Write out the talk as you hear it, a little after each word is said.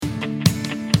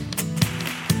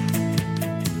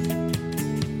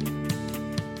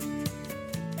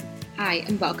Hi,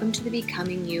 and welcome to the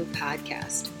Becoming You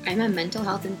podcast. I'm a mental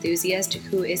health enthusiast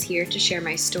who is here to share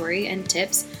my story and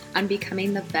tips on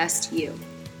becoming the best you.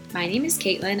 My name is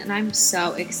Caitlin, and I'm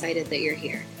so excited that you're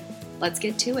here. Let's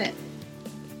get to it.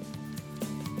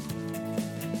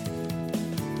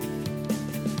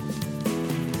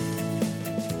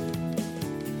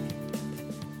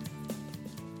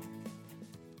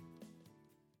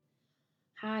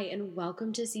 Hi, and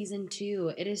welcome to season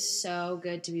 2. It is so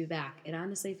good to be back. It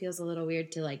honestly feels a little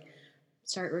weird to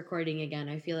start recording again.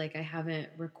 I feel like I haven't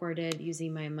recorded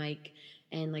using my mic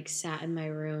and sat in my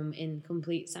room in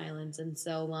complete silence in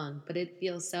so long, but it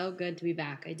feels so good to be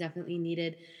back. I definitely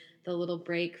needed the little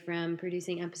break from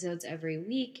producing episodes every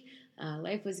week.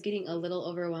 Life was getting a little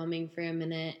overwhelming for a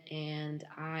minute, and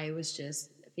I was just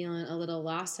feeling a little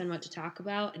lost on what to talk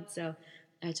about, and so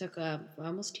I took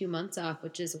almost 2 months off,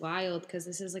 which is wild because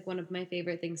this is one of my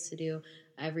favorite things to do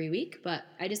every week, but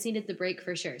I just needed the break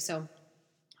for sure. So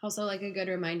also a good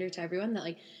reminder to everyone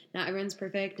that not everyone's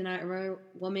perfect, and not every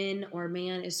woman or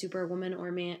man is superwoman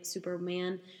or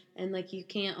superman, and you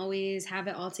can't always have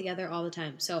it all together all the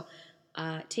time. So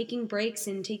taking breaks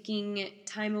and taking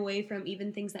time away from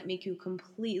even things that make you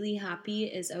completely happy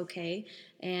is okay,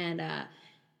 and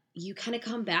you kind of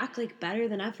come back better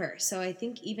than ever. So I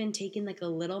think even taking a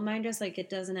little mind rest, it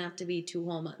doesn't have to be 2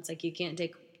 whole months. You can't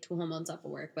take 2 whole months off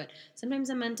of work, but sometimes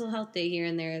a mental health day here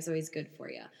and there is always good for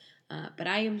you. But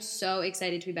I am so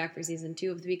excited to be back for season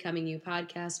 2 of the Becoming You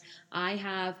podcast. I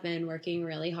have been working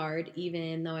really hard,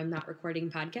 even though I'm not recording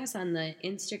podcasts on the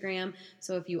Instagram.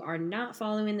 So if you are not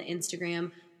following the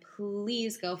Instagram,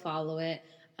 please go follow it.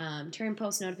 Turn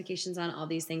post notifications on, all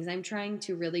these things. I'm trying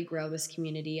to really grow this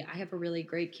community. I have a really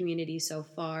great community so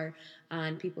far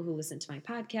on people who listen to my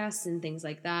podcasts and things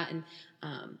like that. And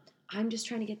I'm just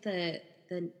trying to get the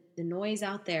noise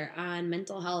out there on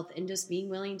mental health and just being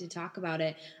willing to talk about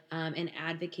it and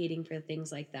advocating for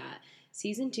things like that.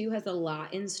 Season 2 has a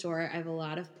lot in store. I have a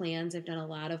lot of plans. I've done a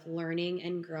lot of learning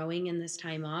and growing in this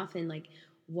time off, and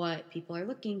what people are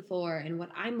looking for and what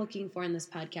I'm looking for in this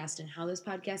podcast and how this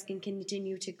podcast can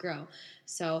continue to grow.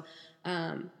 So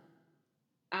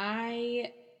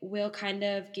I will kind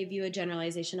of give you a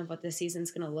generalization of what this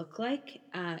season's going to look like.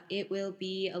 It will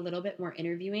be a little bit more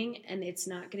interviewing, and it's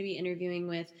not going to be interviewing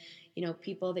with,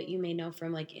 people that you may know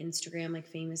from Instagram,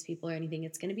 famous people or anything.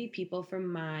 It's going to be people from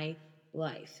my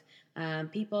life.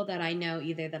 People that I know,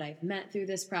 either that I've met through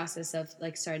this process of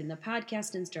starting the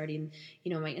podcast and starting,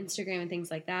 my Instagram and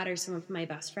things like that, or some of my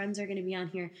best friends are going to be on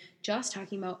here just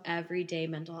talking about everyday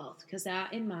mental health, because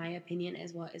that, in my opinion,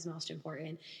 is what is most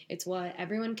important. It's what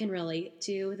everyone can relate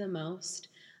to the most,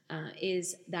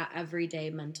 is that everyday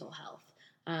mental health,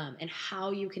 and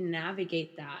how you can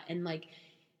navigate that. And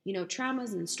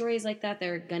traumas and stories like that,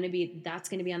 that's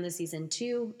going to be on the season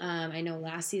 2. I know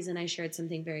last season I shared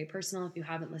something very personal. If you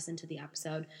haven't listened to the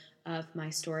episode of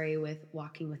my story with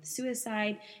walking with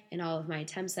suicide and all of my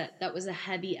attempts, that was a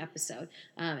heavy episode.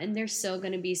 And there's still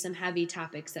going to be some heavy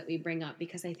topics that we bring up,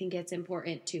 because I think it's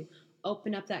important to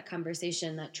open up that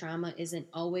conversation, that trauma isn't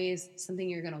always something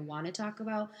you're going to want to talk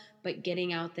about, but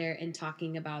getting out there and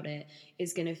talking about it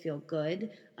is going to feel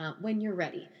good when you're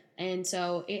ready. And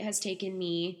so it has taken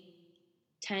me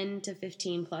 10 to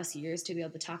 15 plus years to be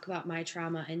able to talk about my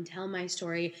trauma and tell my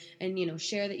story and,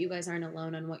 share that you guys aren't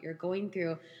alone on what you're going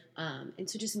through. And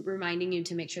so just reminding you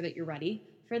to make sure that you're ready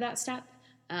for that step.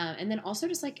 And then also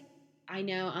just I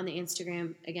know on the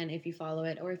Instagram, again, if you follow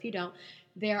it or if you don't,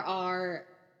 there are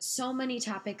so many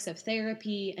topics of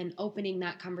therapy and opening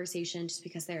that conversation, just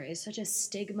because there is such a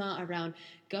stigma around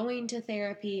going to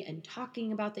therapy and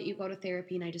talking about that you go to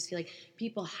therapy. And I just feel like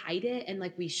people hide it, and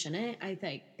we shouldn't.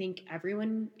 I think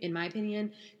everyone, in my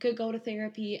opinion, could go to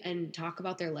therapy and talk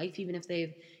about their life, even if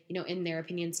they've, in their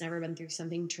opinions, never been through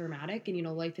something traumatic,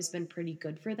 and, life has been pretty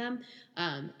good for them.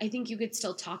 I think you could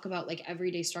still talk about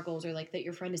everyday struggles, or that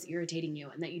your friend is irritating you,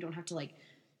 and that you don't have to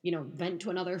vent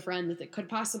to another friend that could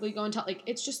possibly go and tell.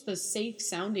 It's just the safe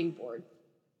sounding board.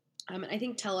 And I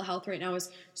think telehealth right now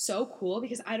is so cool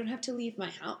because I don't have to leave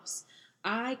my house.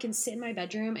 I can sit in my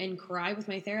bedroom and cry with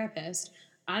my therapist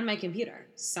on my computer.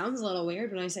 Sounds a little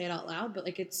weird when I say it out loud, but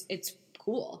it's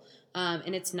cool.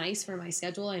 And it's nice for my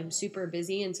schedule. I'm super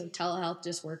busy, and so telehealth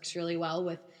just works really well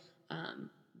with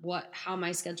how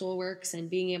my schedule works, and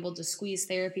being able to squeeze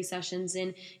therapy sessions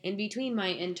in between my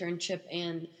internship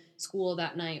and school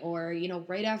that night, or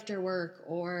right after work,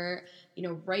 or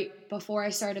right before I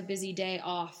start a busy day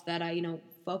off, that I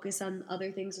focus on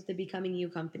other things with the Becoming You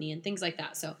company and things like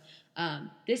that. So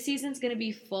this season's going to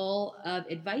be full of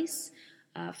advice.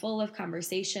 full of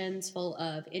conversations, full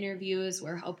of interviews.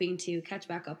 We're hoping to catch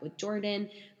back up with Jordan,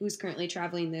 who's currently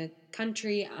traveling the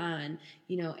country on,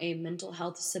 a mental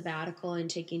health sabbatical and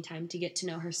taking time to get to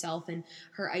know herself and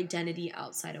her identity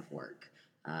outside of work.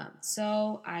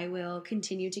 So I will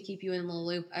continue to keep you in the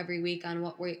loop every week on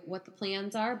what the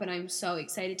plans are, but I'm so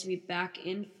excited to be back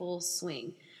in full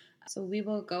swing. So we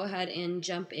will go ahead and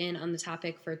jump in on the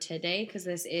topic for today because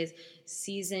this is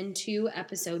season 2,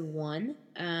 episode 1.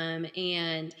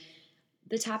 And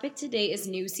the topic today is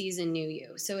new season, new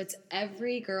you. So it's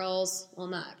every girl's, well,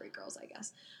 not every girl's, I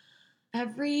guess. I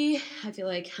feel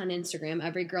like on Instagram,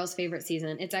 every girl's favorite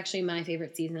season. It's actually my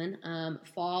favorite season.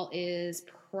 Fall is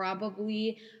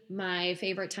probably my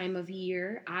favorite time of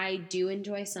year. I do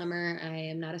enjoy summer. I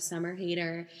am not a summer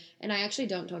hater. And I actually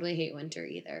don't totally hate winter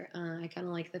either. I kind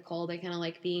of like the cold. I kind of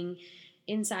like being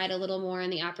inside a little more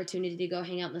and the opportunity to go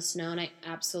hang out in the snow. And I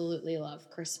absolutely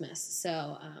love Christmas.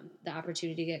 So the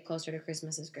opportunity to get closer to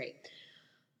Christmas is great.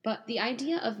 But the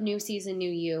idea of new season,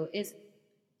 new you is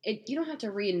you don't have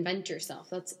to reinvent yourself.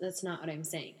 That's not what I'm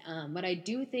saying. What I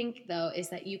do think, though, is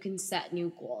that you can set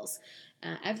new goals.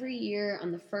 Every year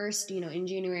on the 1st, in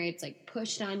January, it's like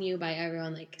pushed on you by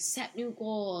everyone, like set new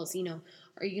goals. Are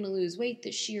you going to lose weight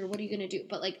this year? What are you going to do?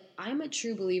 But like, I'm a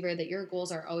true believer that your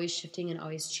goals are always shifting and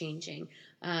always changing.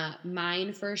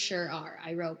 Mine for sure are.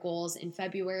 I wrote goals in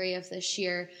February of this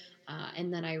year.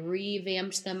 And then I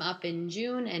revamped them up in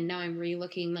June, and now I'm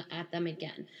re-looking at them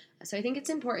again. So I think it's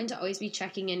important to always be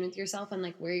checking in with yourself on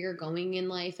like where you're going in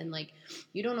life, and like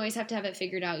you don't always have to have it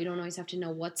figured out. You don't always have to know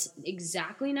what's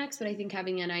exactly next, but I think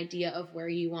having an idea of where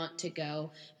you want to go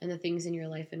and the things in your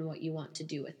life and what you want to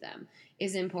do with them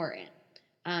is important.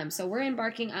 So we're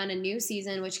embarking on a new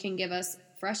season, which can give us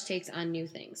fresh takes on new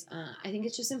things. I think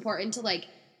it's just important to like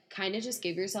kind of just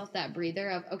give yourself that breather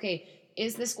of, okay,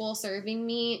 is this goal serving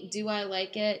me? Do I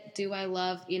like it? Do I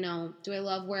love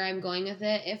where I'm going with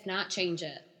it? If not, change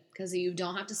it. Because you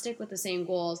don't have to stick with the same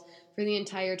goals for the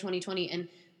entire 2020. And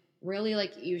really,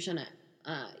 like, you shouldn't.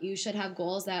 You should have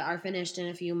goals that are finished in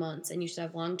a few months. And you should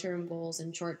have long-term goals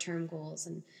and short-term goals.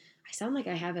 And I sound like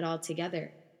I have it all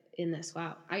together in this.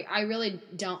 Wow. I really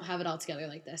don't have it all together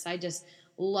like this. I just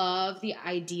love the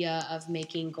idea of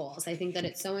making goals. I think that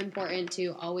it's so important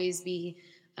to always be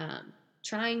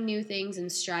trying new things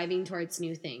and striving towards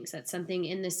new things. That's something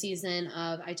in the season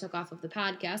of I took off of the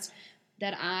podcast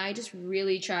that I just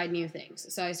really tried new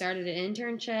things. So I started an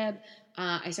internship.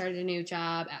 I started a new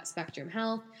job at Spectrum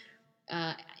Health.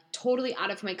 Totally out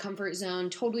of my comfort zone,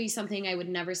 totally something I would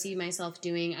never see myself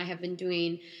doing. I have been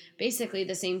doing basically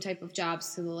the same type of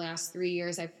jobs for the last 3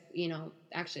 years.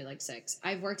 Actually like 6.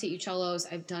 I've worked at Uccello's,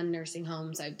 I've done nursing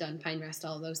homes, I've done Pine Rest,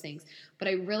 all of those things. But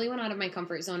I really went out of my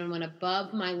comfort zone and went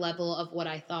above my level of what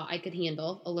I thought I could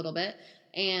handle a little bit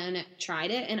and tried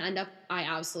it and I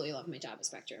absolutely love my job at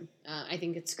Spectrum. I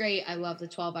think it's great. I love the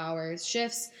 12-hour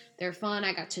shifts. They're fun.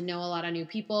 I got to know a lot of new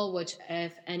people, which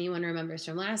if anyone remembers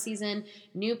from last season,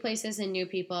 new places and new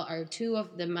people are 2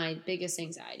 of my biggest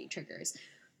anxiety triggers.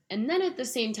 And then at the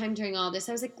same time during all this,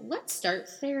 I was like, let's start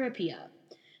therapy up.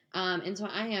 And so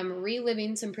I am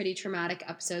reliving some pretty traumatic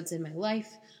episodes in my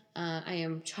life. I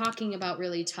am talking about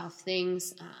really tough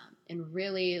things and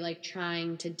really like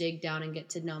trying to dig down and get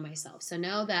to know myself. So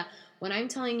know that when I'm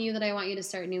telling you that I want you to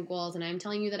start new goals and I'm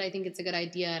telling you that I think it's a good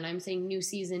idea and I'm saying new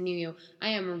season, new you, I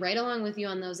am right along with you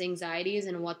on those anxieties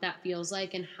and what that feels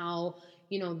like and how,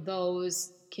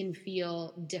 those can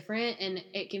feel different and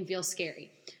it can feel scary.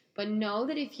 But know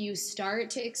that if you start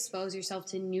to expose yourself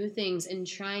to new things and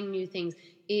trying new things,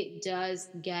 it does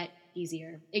get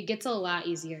easier. It gets a lot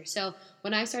easier. So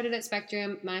when I started at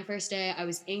Spectrum, my first day, I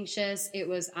was anxious. It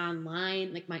was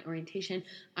online, like my orientation.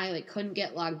 I couldn't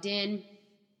get logged in.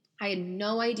 I had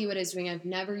no idea what I was doing. I've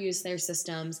never used their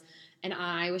systems. And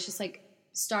I was just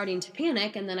starting to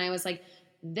panic. And then I was like,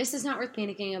 this is not worth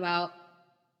panicking about.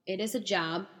 It is a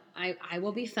job. I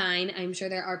will be fine. I'm sure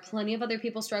there are plenty of other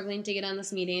people struggling to get on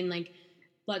this meeting.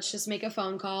 Let's just make a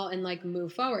phone call and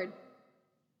move forward.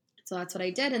 So that's what I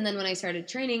did. And then when I started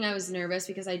training, I was nervous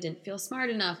because I didn't feel smart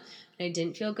enough. And I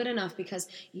didn't feel good enough because,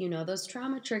 those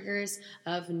trauma triggers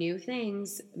of new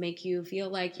things make you feel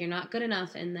like you're not good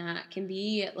enough. And that can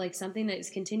be something that is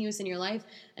continuous in your life.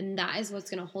 And that is what's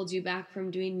going to hold you back from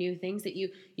doing new things that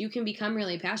you can become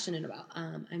really passionate about.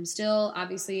 I'm still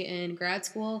obviously in grad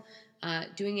school,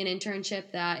 doing an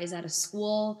internship that is at a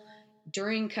school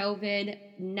during COVID,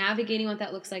 navigating what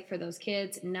that looks like for those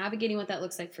kids, navigating what that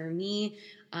looks like for me.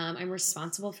 I'm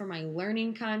responsible for my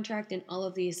learning contract and all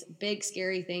of these big,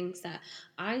 scary things that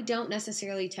I don't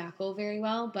necessarily tackle very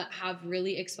well, but have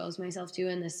really exposed myself to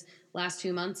in this last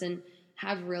 2 months and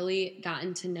have really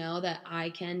gotten to know that I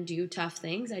can do tough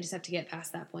things. I just have to get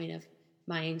past that point of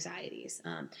my anxieties.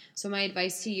 So my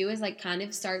advice to you is like kind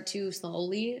of start to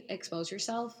slowly expose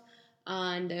yourself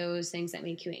on those things that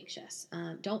make you anxious.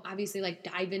 Don't obviously like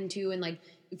dive into and like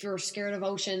if you're scared of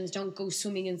oceans, don't go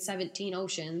swimming in 17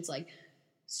 oceans. Like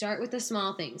start with the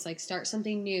small things. Like start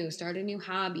something new, start a new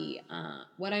hobby.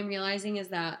 What I'm realizing is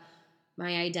that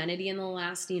my identity in the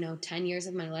last 10 years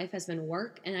of my life has been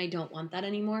work, and I don't want that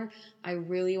anymore. I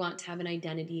really want to have an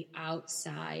identity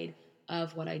outside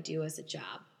of what I do as a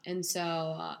job. And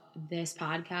so this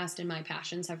podcast and my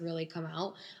passions have really come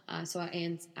out.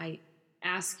 I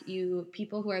ask you,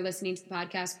 people who are listening to the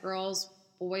podcast, girls,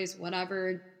 boys,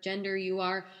 whatever gender you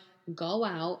are, go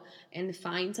out and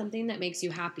find something that makes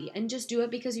you happy and just do it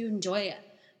because you enjoy it.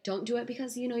 Don't do it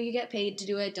because, you get paid to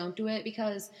do it. Don't do it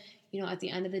because, at the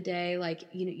end of the day, like,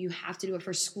 you have to do it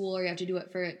for school or you have to do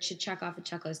it to check off a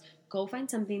checklist. Go find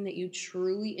something that you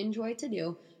truly enjoy to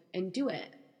do and do it.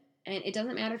 And it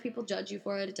doesn't matter if people judge you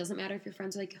for it. It doesn't matter if your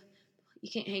friends are like,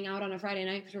 you can't hang out on a Friday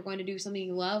night because we're going to do something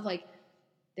you love. Like,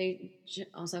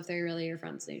 also, if they're really your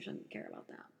friends, they shouldn't care about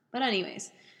that. But anyways,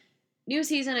 new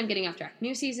season, I'm getting off track.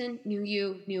 New season, new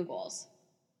you, new goals.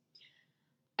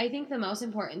 I think the most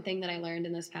important thing that I learned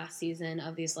in this past season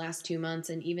of these last 2 months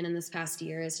and even in this past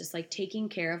year is just like taking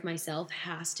care of myself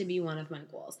has to be one of my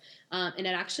goals. And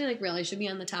it actually like really should be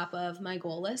on the top of my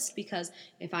goal list because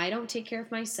if I don't take care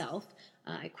of myself,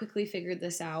 I quickly figured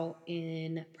this out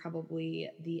in probably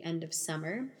the end of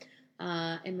summer.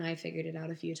 And I figured it out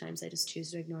a few times. I just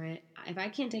choose to ignore it. If I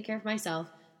can't take care of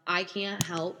myself, I can't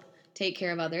help take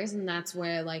care of others, and that's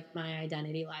where like my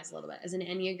identity lies a little bit. As an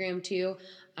Enneagram 2,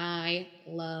 I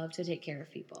love to take care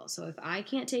of people. So if I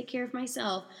can't take care of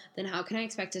myself, then how can I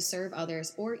expect to serve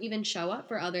others or even show up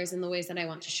for others in the ways that I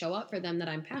want to show up for them that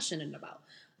I'm passionate about?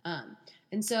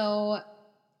 And so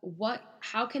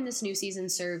how can this new season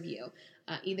serve you?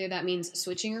 Either that means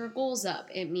switching your goals up.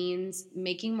 It means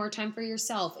making more time for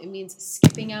yourself. It means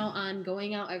skipping out on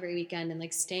going out every weekend and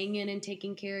like staying in and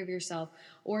taking care of yourself.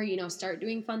 Or, start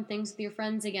doing fun things with your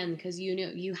friends again because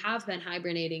you have been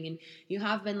hibernating and you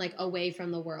have been like away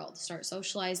from the world. Start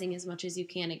socializing as much as you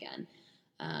can again.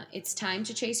 It's time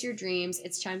to chase your dreams.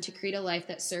 It's time to create a life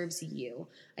that serves you.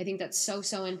 I think that's so,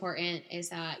 so important is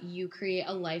that you create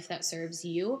a life that serves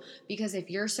you because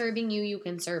if you're serving you, you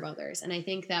can serve others. And I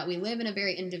think that we live in a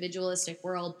very individualistic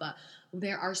world, but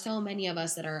there are so many of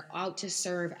us that are out to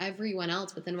serve everyone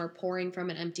else, but then we're pouring from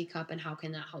an empty cup, and how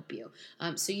can that help you?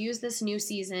 So use this new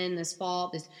season, this fall,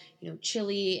 this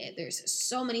chilly. There's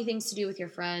so many things to do with your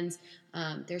friends.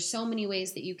 There's so many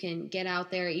ways that you can get out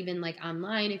there, even like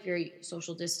online if you're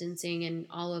social distancing and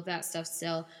all of that stuff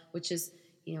still, which is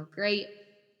great.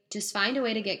 Just find a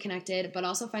way to get connected, but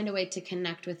also find a way to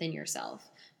connect within yourself.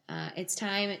 It's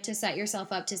time to set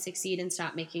yourself up to succeed and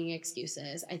stop making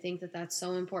excuses. I think that that's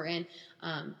so important.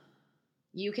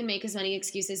 You can make as many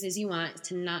excuses as you want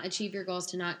to not achieve your goals,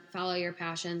 to not follow your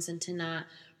passions, and to not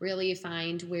really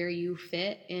find where you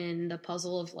fit in the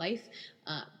puzzle of life.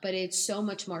 But it's so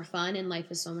much more fun, and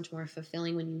life is so much more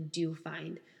fulfilling when you do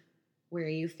find where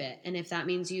you fit. And if that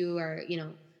means you are,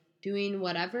 doing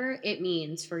whatever it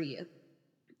means for you,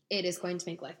 it is going to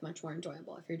make life much more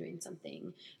enjoyable if you're doing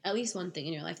something, at least one thing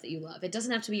in your life that you love. It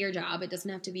doesn't have to be your job. It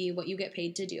doesn't have to be what you get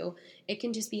paid to do. It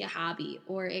can just be a hobby,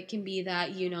 or it can be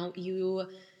that, you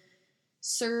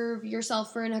serve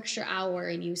yourself for an extra hour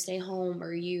and you stay home,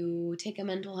 or you take a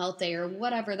mental health day, or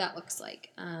whatever that looks like.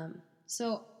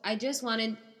 So I just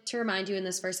wanted to remind you in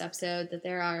this first episode that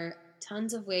there are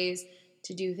tons of ways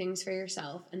to do things for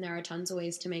yourself, and there are tons of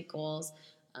ways to make goals.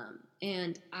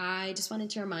 And I just wanted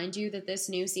to remind you that this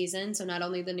new season, so not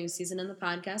only the new season in the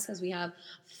podcast, because we have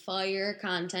fire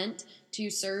content to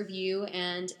serve you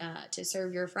and to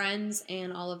serve your friends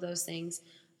and all of those things,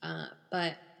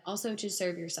 but also to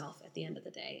serve yourself at the end of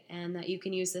the day, and that you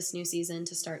can use this new season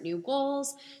to start new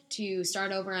goals, to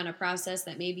start over on a process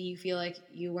that maybe you feel like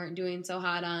you weren't doing so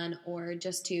hot on, or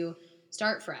just to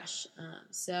start fresh.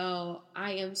 So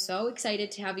I am so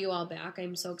excited to have you all back.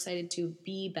 I'm so excited to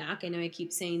be back. I know I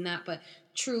keep saying that, but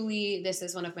truly this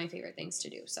is one of my favorite things to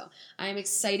do. So I'm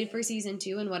excited for season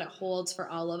 2 and what it holds for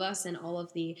all of us and all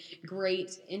of the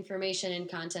great information and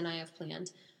content I have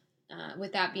planned.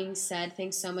 With that being said,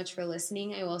 thanks so much for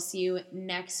listening. I will see you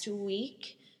next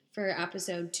week for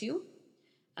episode 2.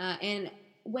 And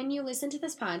when you listen to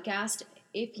this podcast,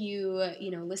 if you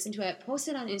listen to it, post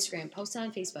it on Instagram, post it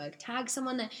on Facebook, tag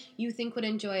someone that you think would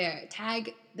enjoy it,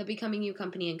 tag the Becoming You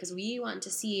Company in, because we want to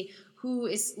see who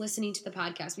is listening to the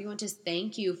podcast. We want to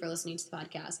thank you for listening to the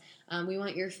podcast. We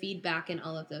want your feedback and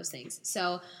all of those things.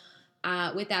 So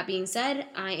With that being said,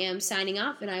 I am signing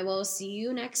off, and I will see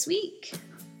you next week.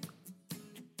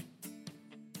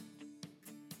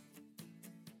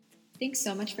 Thanks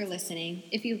so much for listening.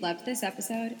 If you loved this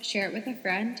episode, share it with a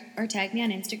friend or tag me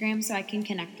on Instagram so I can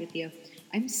connect with you.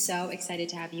 I'm so excited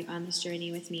to have you on this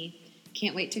journey with me.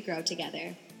 Can't wait to grow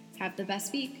together. Have the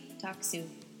best week. Talk soon.